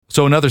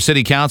So another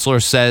city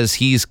councilor says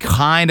he's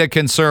kind of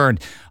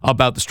concerned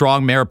about the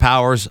strong mayor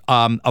powers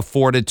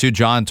afforded to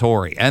John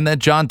Tory, and that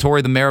John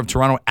Tory, the mayor of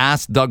Toronto,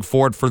 asked Doug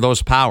Ford for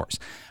those powers.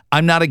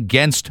 I'm not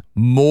against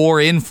more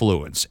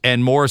influence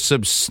and more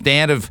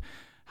substantive,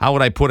 how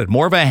would I put it,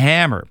 more of a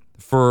hammer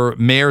for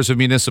mayors of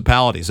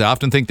municipalities. I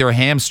often think they're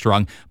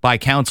hamstrung by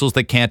councils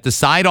that can't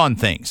decide on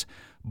things.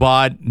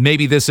 But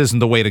maybe this isn't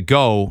the way to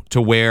go,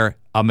 to where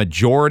a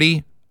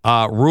majority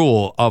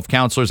rule of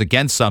councillors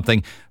against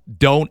something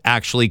don't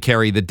actually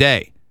carry the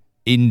day.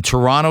 In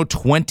Toronto,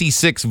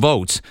 26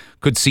 votes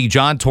could see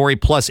John Tory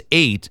plus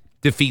 8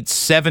 defeat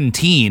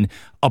 17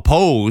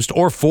 opposed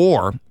or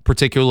for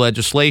particular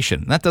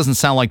legislation. That doesn't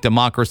sound like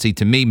democracy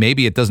to me.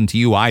 Maybe it doesn't to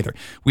you either.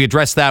 We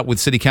address that with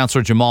City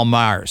Councillor Jamal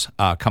Myers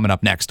coming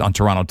up next on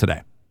Toronto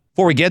Today.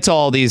 Before we get to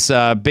all these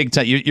big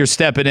time, you're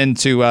stepping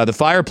into the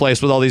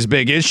fireplace with all these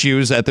big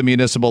issues at the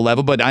municipal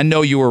level, but I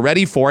know you were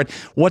ready for it.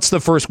 What's the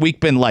first week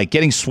been like?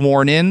 Getting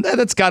sworn in?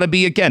 That's got to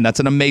be, again, that's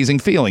an amazing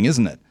feeling,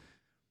 isn't it?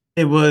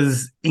 It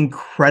was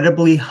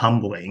incredibly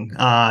humbling.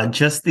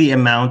 Just the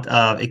amount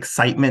of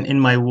excitement in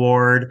my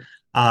ward,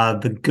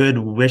 the good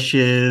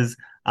wishes.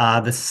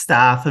 The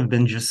staff have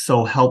been just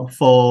so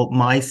helpful.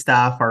 My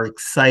staff are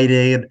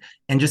excited,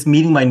 and just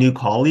meeting my new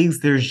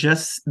colleagues,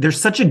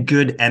 there's such a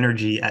good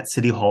energy at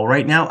City Hall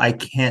right now. I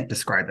can't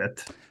describe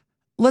it.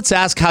 Let's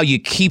ask how you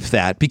keep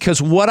that,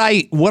 because what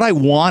I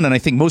want, and I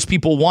think most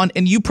people want,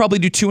 and you probably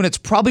do too, and it's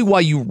probably why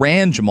you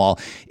ran, Jamal,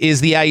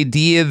 is the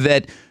idea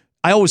that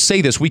I always say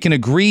this: we can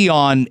agree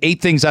on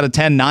 8 things out of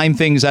 10, 9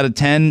 things out of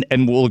 10,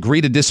 and we'll agree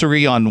to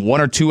disagree on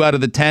 1 or 2 out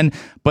of the 10.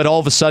 But all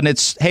of a sudden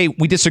it's, hey,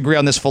 we disagree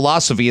on this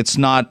philosophy. It's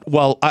not,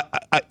 well,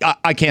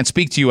 I can't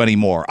speak to you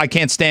anymore. I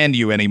can't stand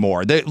you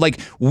anymore. Like,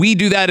 we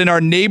do that in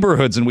our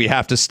neighborhoods, and we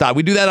have to stop.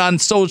 We do that on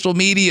social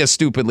media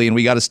stupidly, and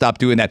we got to stop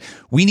doing that.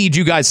 We need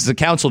you guys as a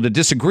council to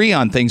disagree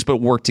on things, but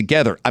work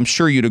together. I'm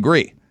sure you'd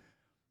agree.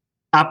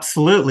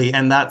 Absolutely.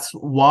 And that's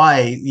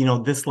why,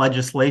 this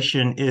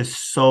legislation is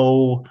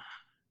so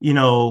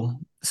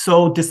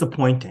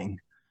disappointing.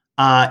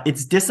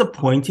 It's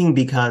disappointing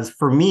because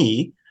for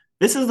me,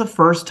 this is the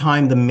first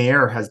time the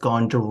mayor has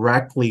gone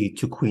directly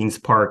to Queen's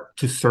Park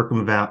to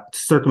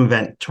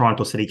circumvent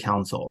Toronto City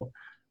Council.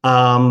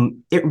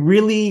 It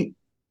really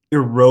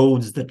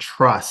erodes the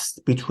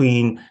trust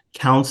between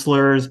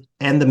councillors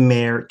and the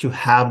mayor to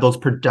have those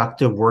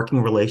productive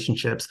working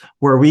relationships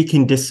where we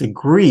can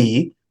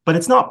disagree, but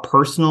it's not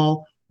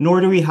personal,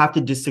 nor do we have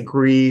to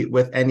disagree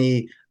with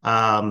any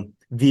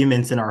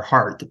vehemence in our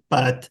heart.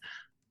 But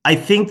I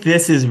think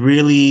this is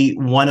really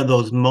one of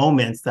those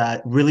moments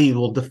that really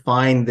will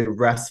define the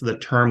rest of the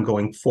term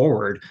going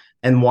forward,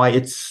 and why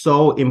it's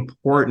so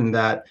important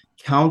that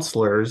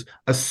councillors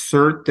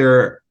assert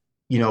their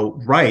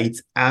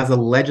rights as a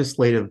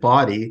legislative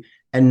body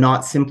and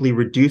not simply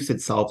reduce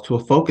itself to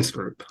a focus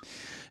group.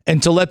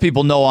 And to let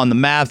people know on the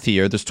math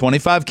here, there's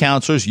 25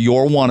 councillors.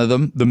 You're one of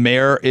them. The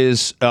mayor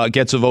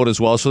gets a vote as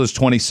well, so there's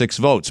 26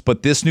 votes.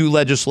 But this new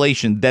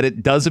legislation that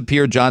it does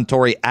appear John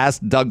Tory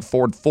asked Doug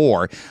Ford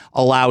for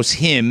allows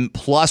him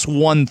plus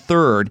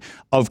 1/3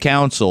 of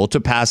council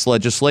to pass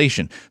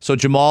legislation. So,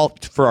 Jamal,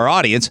 for our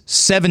audience,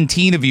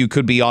 17 of you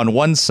could be on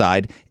one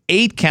side,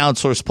 8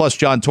 councillors plus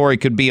John Tory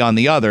could be on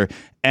the other,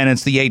 and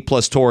it's the 8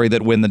 plus Tory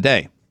that win the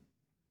day.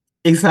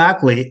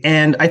 Exactly.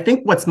 And I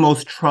think what's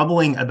most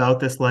troubling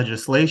about this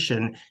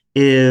legislation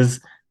is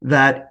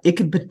that it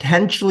could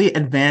potentially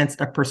advance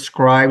a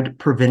prescribed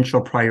provincial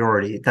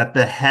priority that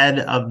the head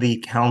of the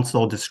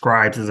council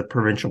describes as a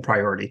provincial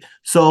priority.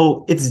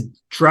 So it's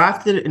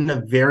drafted in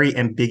a very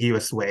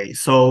ambiguous way.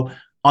 So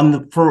on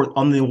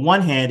the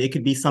one hand, it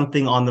could be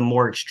something on the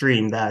more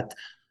extreme that,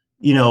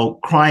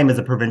 crime is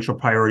a provincial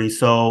priority.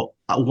 So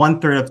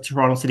 1/3 of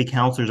Toronto City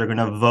Councillors are going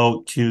to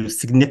vote to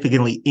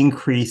significantly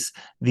increase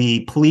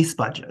the police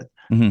budget.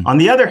 Mm-hmm. On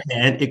the other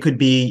hand, it could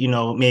be,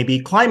 maybe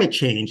climate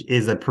change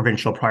is a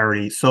provincial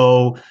priority.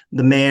 So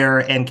the mayor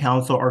and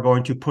council are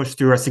going to push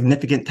through a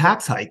significant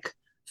tax hike.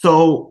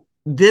 So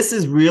this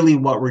is really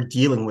what we're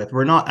dealing with.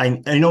 We're not, I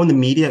know in the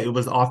media, it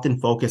was often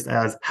focused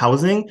as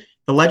housing.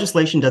 The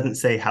legislation doesn't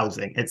say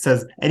housing. It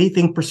says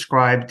anything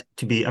prescribed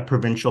to be a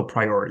provincial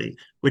priority,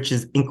 which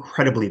is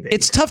incredibly vague.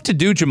 It's tough to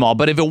do, Jamal,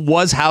 but if it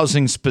was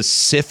housing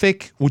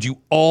specific, would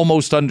you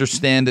almost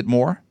understand it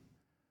more?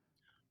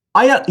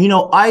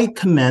 I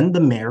commend the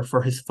mayor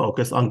for his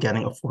focus on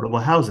getting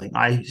affordable housing.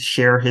 I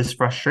share his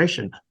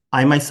frustration.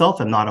 I myself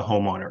am not a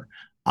homeowner.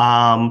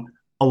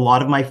 A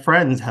lot of my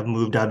friends have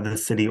moved out of the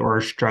city or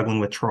are struggling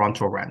with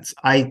Toronto rents.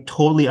 I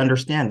totally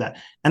understand that.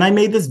 And I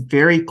made this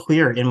very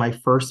clear in my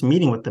first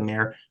meeting with the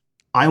mayor.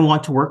 I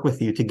want to work with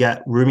you to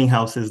get rooming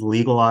houses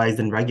legalized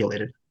and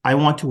regulated. I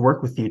want to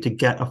work with you to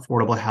get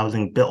affordable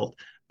housing built.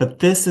 But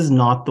this is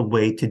not the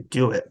way to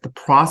do it. The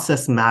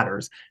process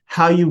matters.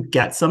 How you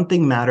get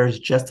something matters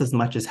just as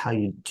much as how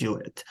you do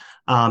it.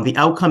 The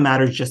outcome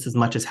matters just as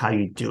much as how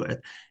you do it.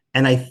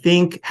 And I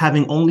think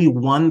having only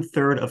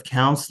 1/3 of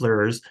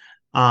councillors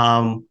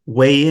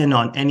weigh in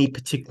on any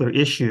particular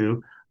issue,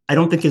 I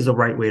don't think is the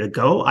right way to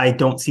go. I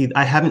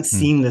haven't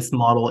seen this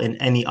model in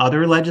any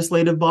other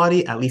legislative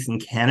body, at least in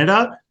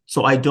Canada.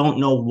 So I don't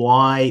know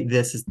why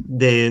this is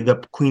the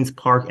Queen's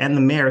Park and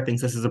the mayor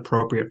thinks this is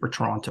appropriate for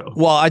Toronto.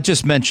 Well, I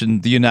just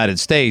mentioned the United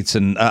States,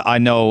 and I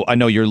know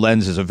your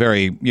lens is a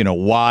very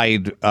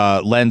wide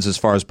lens as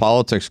far as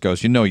politics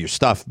goes. You know your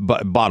stuff.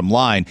 But bottom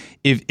line,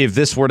 if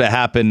this were to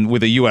happen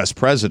with a U.S.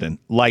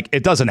 president, like,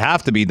 it doesn't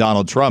have to be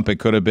Donald Trump. It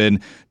could have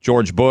been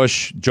George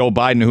Bush, Joe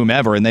Biden,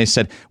 whomever, and they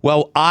said,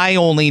 "Well, I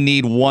only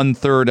need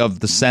 1/3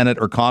 of the Senate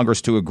or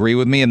Congress to agree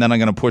with me, and then I'm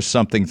going to push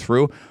something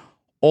through."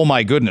 Oh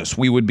my goodness,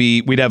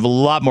 we'd have a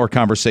lot more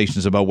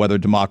conversations about whether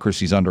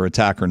democracy's under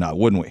attack or not,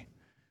 wouldn't we?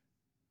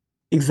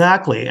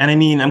 Exactly. And I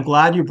mean, I'm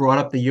glad you brought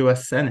up the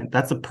US Senate.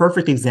 That's a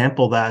perfect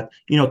example that,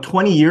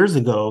 20 years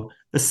ago,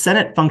 the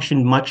Senate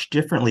functioned much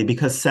differently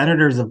because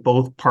senators of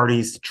both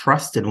parties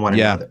trusted one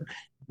another.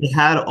 They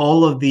had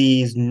all of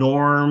these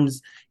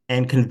norms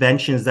and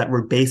conventions that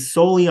were based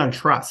solely on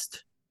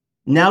trust.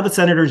 Now the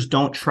senators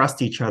don't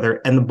trust each other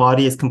and the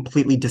body is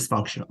completely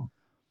dysfunctional.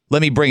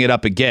 Let me bring it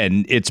up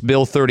again. It's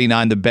Bill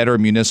 39, the Better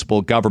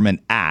Municipal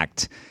Government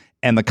Act.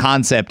 And the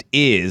concept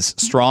is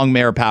strong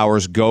mayor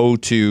powers go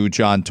to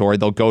John Tory.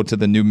 They'll go to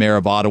the new mayor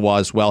of Ottawa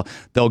as well.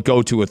 They'll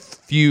go to a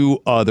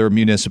few other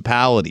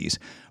municipalities.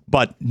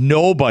 But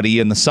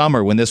nobody in the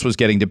summer when this was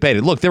getting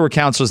debated. Look, there were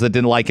councillors that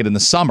didn't like it in the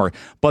summer.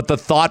 But the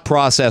thought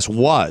process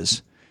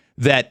was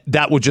that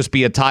would just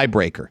be a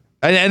tiebreaker.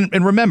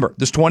 And remember,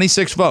 there's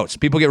 26 votes.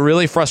 People get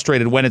really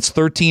frustrated when it's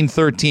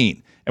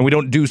 13-13. And we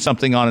don't do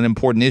something on an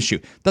important issue.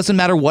 Doesn't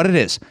matter what it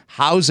is.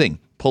 Housing,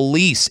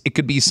 police. It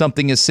could be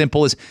something as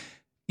simple as,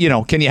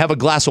 can you have a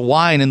glass of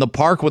wine in the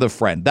park with a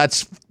friend?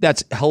 That's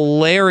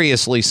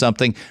hilariously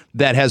something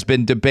that has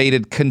been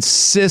debated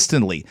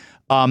consistently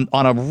on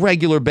a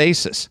regular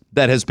basis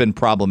that has been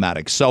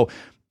problematic. So,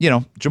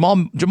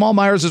 Jamal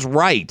Myers is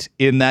right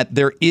in that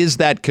there is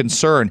that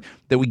concern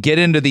that we get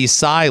into these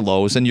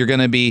silos and you're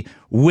going to be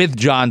with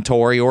John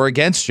Tory or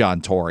against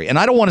John Tory. And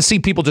I don't want to see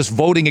people just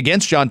voting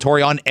against John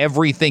Tory on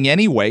everything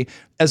anyway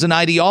as an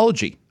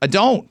ideology. I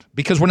don't,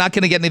 because we're not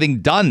going to get anything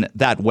done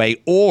that way.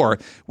 Or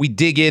we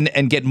dig in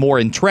and get more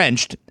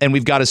entrenched and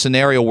we've got a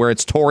scenario where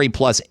it's Tory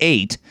plus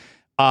 8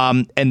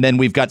 and then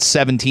we've got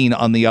 17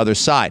 on the other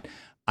side.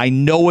 I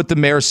know what the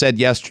mayor said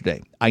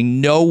yesterday. I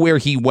know where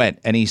he went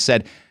and he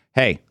said,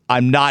 hey,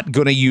 I'm not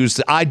going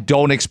to I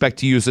don't expect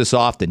to use this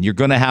often. You're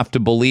going to have to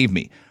believe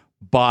me.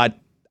 But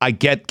I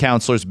get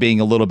councillors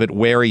being a little bit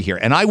wary here.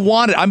 And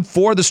I'm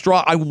for the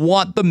straw. I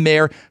want the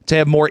mayor to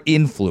have more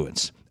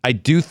influence. I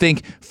do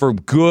think for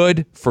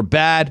good, for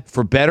bad,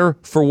 for better,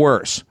 for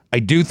worse. I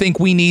do think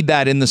we need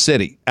that in the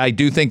city. I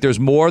do think there's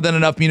more than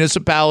enough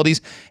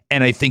municipalities.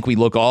 And I think we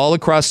look all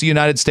across the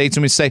United States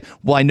and we say,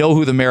 well, I know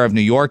who the mayor of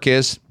New York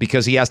is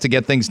because he has to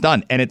get things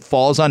done. And it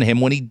falls on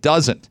him when he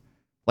doesn't.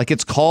 Like,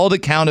 it's called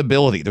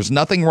accountability. There's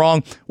nothing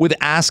wrong with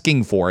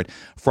asking for it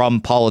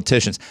from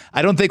politicians.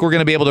 I don't think we're going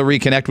to be able to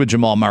reconnect with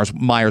Jamal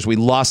Myers. We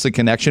lost the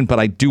connection, but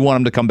I do want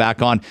him to come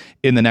back on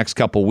in the next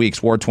couple of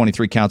weeks. Ward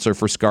 23 councillor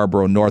for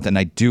Scarborough North, and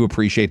I do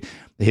appreciate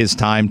his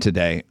time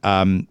today.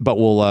 But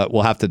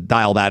we'll have to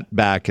dial that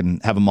back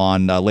and have him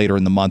on later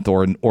in the month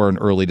or in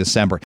early December.